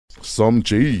Some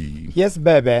G. Yes,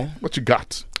 baby. What you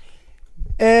got?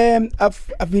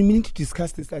 I've been meaning to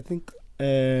discuss this, I think,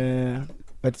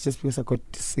 but just because I got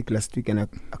sick last week and I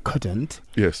couldn't.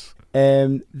 Yes.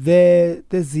 The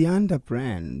Zianda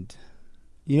brand,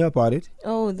 you know about it?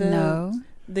 Oh,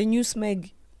 the new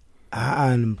smeg.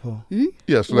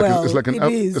 Yes, Well, it's like it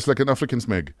an African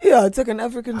smeg. Yeah, it's like an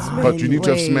African smeg. But you need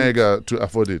to have smeg to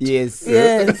afford it. Yes.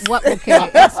 Yes. What?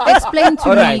 Okay, explain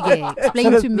to me. Gay.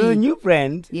 Explain to me. The new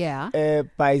brand, Yeah.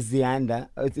 by Zianda.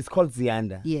 It's called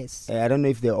Zianda. Yes. I don't know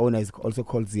if the owner is also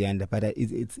called Zianda, but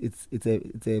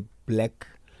it's a black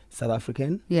South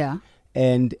African. Yeah.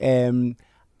 And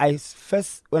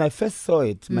when I first saw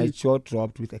it, my jaw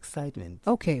dropped with excitement.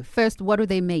 Okay. First, what do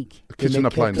they make? Kitchen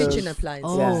make appliances. Kitchen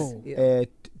appliances. Oh. Yeah.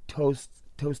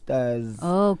 Toasters,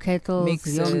 Kettles,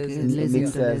 Mixers,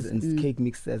 mixers, and cake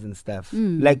mixers and stuff.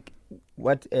 Like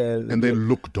what? And they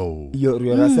look dope. Your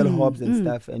Russell Hobbs and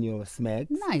stuff, and your Smeg.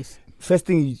 Nice. First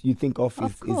thing you think of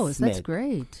course, is that's Smeg.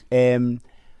 great.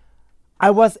 I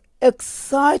was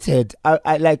excited.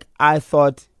 I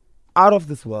thought, out of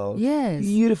this world. Yes.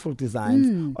 Beautiful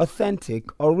designs, authentic,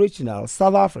 original,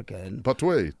 South African. But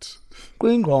wait.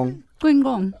 Quingong,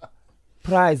 Quingong.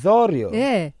 price Oreo.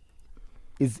 Yeah.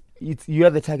 You are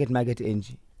the target market,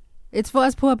 Angie. It's for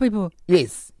us poor people.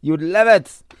 Yes, you'd love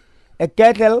it. A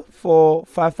kettle for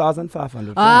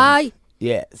 5,500. Aye.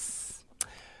 Yes.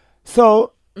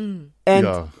 So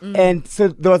Yeah. and so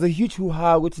there was a huge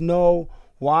hoo-ha with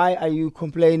why are you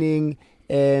complaining?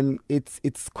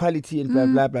 It's quality and blah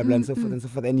blah blah blah and so forth and so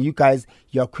forth. And you guys,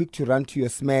 you're quick to run to your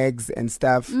smegs and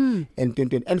stuff.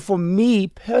 And for me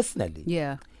personally,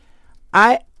 Yeah.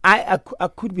 I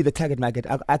could be the target market.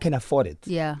 I can afford it.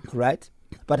 Yeah. Right.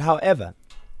 But however,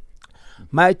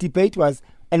 my debate was,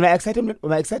 and my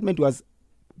excitement was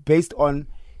based on,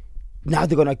 now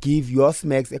they're gonna give your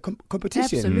smegs a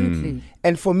competition. Absolutely.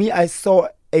 And for me, I saw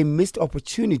a missed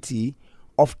opportunity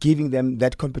of giving them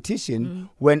that competition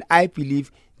when I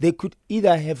believe they could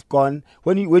either have gone,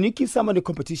 when you give someone a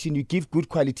competition, you give good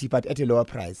quality but at a lower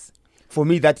price. For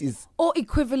me, that is... Or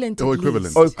equivalent. Or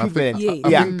equivalent. Or equivalent.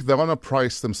 I think they're going to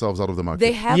price themselves out of the market.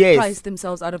 They have priced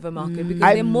themselves out of the market because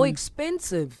they're more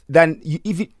expensive. Than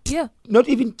not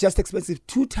even just expensive,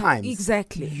 2 times.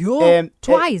 Exactly.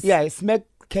 Twice. Smeg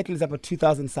kettle is about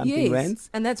 2,000 something rands.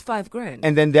 And that's $5,000.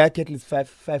 And then their kettle is 5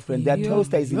 rand. Their Yeah.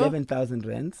 toaster is 11,000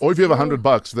 rands. Or if you have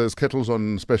 $100, there's kettles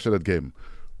on special at game.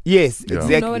 Yes, Yeah.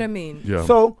 exactly. You know what I mean? Yeah.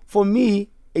 So for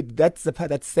me, that's the part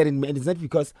that's set in me. And it's not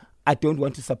because I don't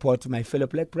want to support my fellow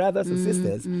black brothers or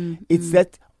sisters. It's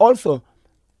that also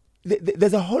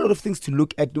there's a whole lot of things to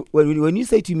look at. When you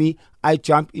say to me, I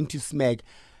jump into Smeg,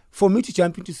 for me to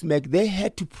jump into Smeg, they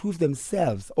had to prove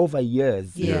themselves over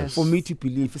years Yes. for me to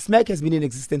believe. Smeg has been in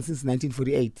existence since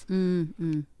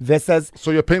 1948. Versus... So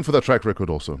you're paying for the track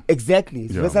record also. Exactly.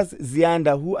 Yeah. Versus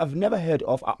Zianda, who I've never heard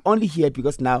of. I only hear it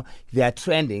because now they are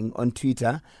trending on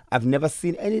Twitter. I've never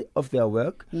seen any of their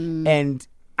work. And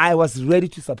I was ready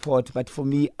to support. But for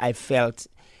me, I felt,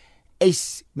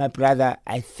 my brother,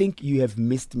 I think you have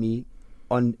missed me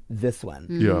on this one.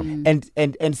 Yeah.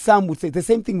 And some would say the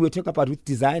same thing we were talking about with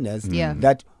designers. Yeah.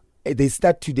 That they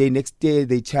start today, next day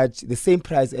they charge the same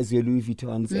price as your Louis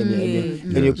Vuittons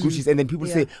and your Gucci's, and then people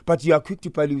say, but you are quick to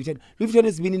buy Louis Vuitton. Louis Vuitton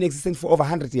has been in existence for over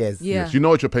 100 years. Yeah. Yes. You know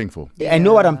what you're paying for. I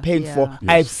know what I'm paying for. Yeah. Yes.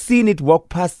 I've seen it walk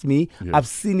past me. Yes. I've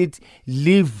seen it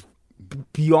live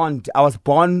beyond. I was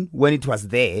born when it was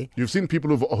there. You've seen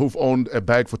people who've owned a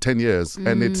bag for 10 years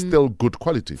and it's still good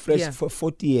quality. Fresh for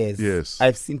 40 years. Yes.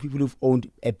 I've seen people who've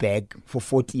owned a bag for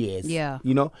 40 years. Yeah.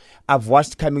 You know, I've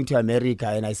watched Coming to America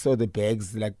and I saw the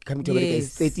bags, like Coming to America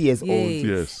is 30 years old.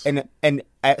 Yes. And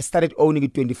I started owning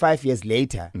it 25 years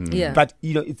later. Yeah. But,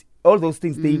 you know, it's all those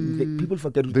things, they people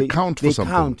forget. They count for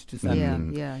something. Count to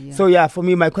something. Yeah. So, yeah, for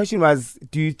me, my question was,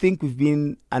 do you think we've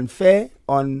been unfair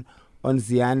on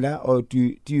Zianda, or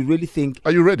do you really think...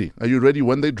 Are you ready? Are you ready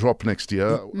when they drop next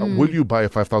year? Will you buy a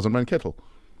 5,000 rand kettle?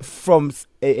 From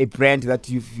a brand that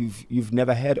you've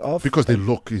never heard of? Because they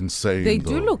look insane. They though.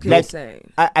 do look Like,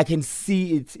 insane. I can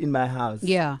see it in my house.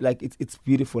 Yeah. Like, it's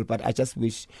beautiful, but I just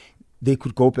wish they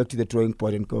could go back to the drawing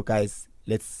board and go, guys,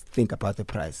 let's think about the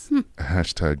price.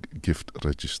 Hashtag gift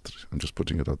registry. I'm just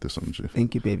putting it out there, Sanjay.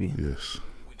 Thank you, baby. Yes.